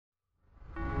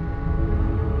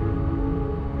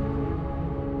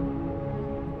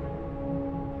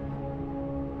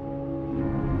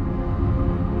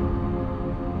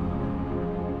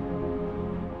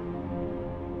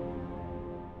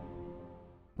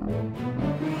It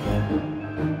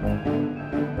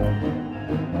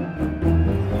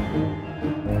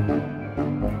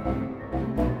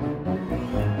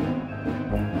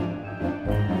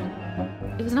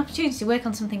was an opportunity to work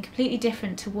on something completely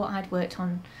different to what I'd worked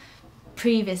on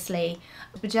previously.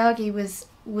 Bojagi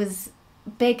was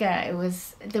bigger.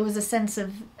 There was a sense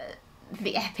of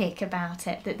the epic about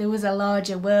it, that there was a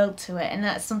larger world to it, and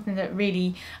that's something that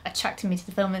really attracted me to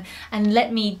the film and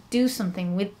let me do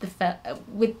something with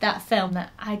that film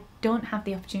that I don't have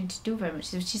the opportunity to do very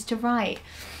much, which is to write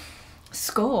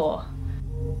score.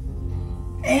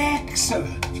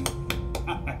 Excellent!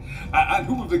 And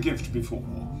who will the gift be for?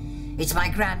 It's my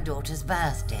granddaughter's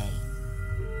birthday.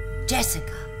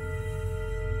 Jessica.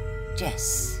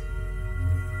 Jess.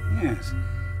 Yes.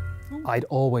 I'd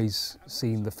always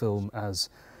seen the film as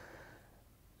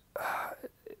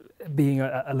being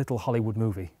a little Hollywood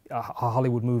movie, a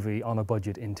Hollywood movie on a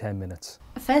budget in 10 minutes.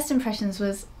 First impressions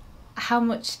was how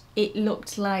much it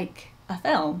looked like a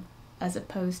film as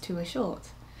opposed to a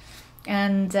short,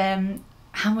 and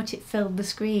how much it filled the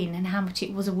screen and how much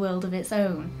it was a world of its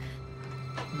own.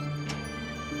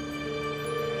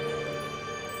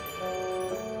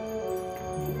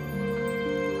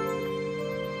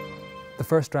 The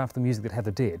first draft of the music that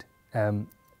Heather did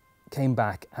came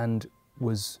back and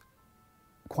was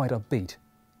quite upbeat.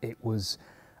 It was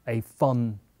a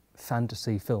fun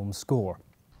fantasy film score.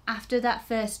 After that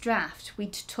first draft, we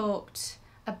talked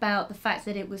about the fact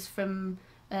that it was from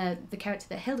the character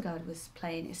that Hildegard was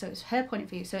playing, so it's her point of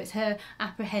view, so it's her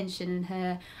apprehension and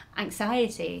her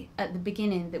anxiety at the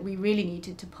beginning that we really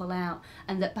needed to pull out,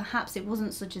 and that perhaps it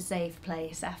wasn't such a safe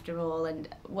place after all, and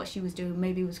what she was doing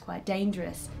maybe was quite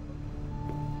dangerous.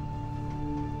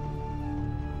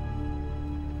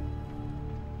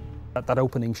 That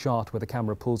opening shot where the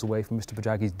camera pulls away from Mr.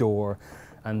 Bojagi's door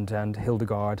and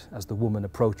Hildegard, as the woman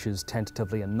approaches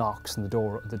tentatively and knocks, and the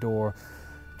door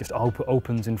just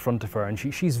opens in front of her, and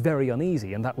she's very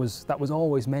uneasy, and that was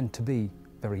always meant to be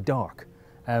very dark.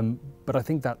 But I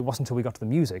think that it wasn't until we got to the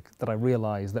music that I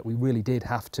realised that we really did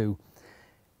have to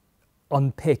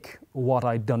unpick what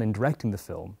I'd done in directing the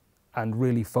film and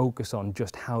really focus on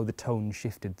just how the tone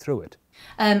shifted through it.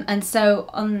 And so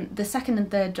on the second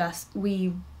and third drafts,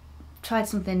 we tried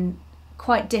something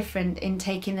quite different in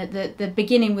taking that the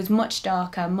beginning was much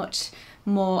darker, much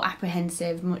more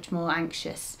apprehensive, much more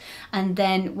anxious, and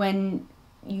then when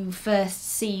you first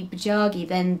see Bojagi,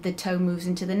 then the tone moves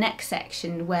into the next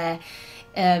section where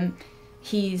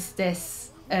he's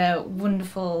this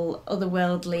wonderful,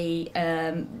 otherworldly,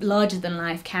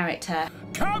 larger-than-life character.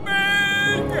 Coming!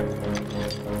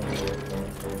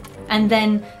 And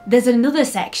then there's another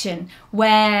section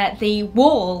where the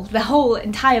wall, the whole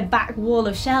entire back wall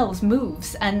of shelves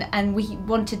moves, and we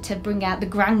wanted to bring out the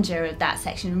grandeur of that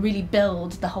section and really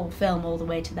build the whole film all the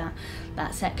way to that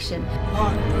section.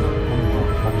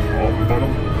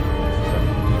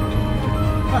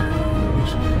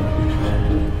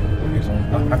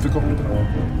 I've forgotten about it.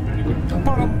 Very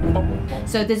good.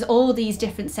 So there's all these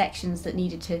different sections that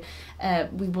needed to,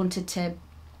 we wanted to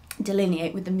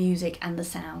delineate with the music and the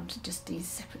sound, just these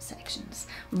separate sections,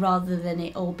 rather than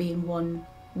it all being one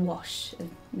wash of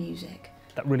music.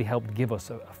 That really helped give us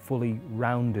a fully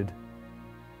rounded,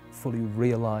 fully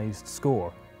realised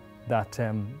score, that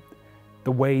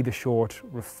the way the short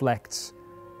reflects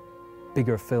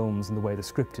bigger films and the way the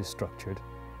script is structured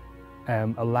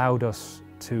allowed us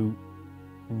to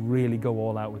really go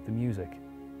all out with the music.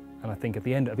 And I think at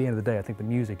the end of the day, I think the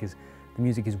music is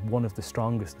one of the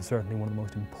strongest and certainly one of the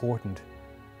most important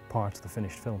parts of the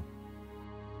finished film.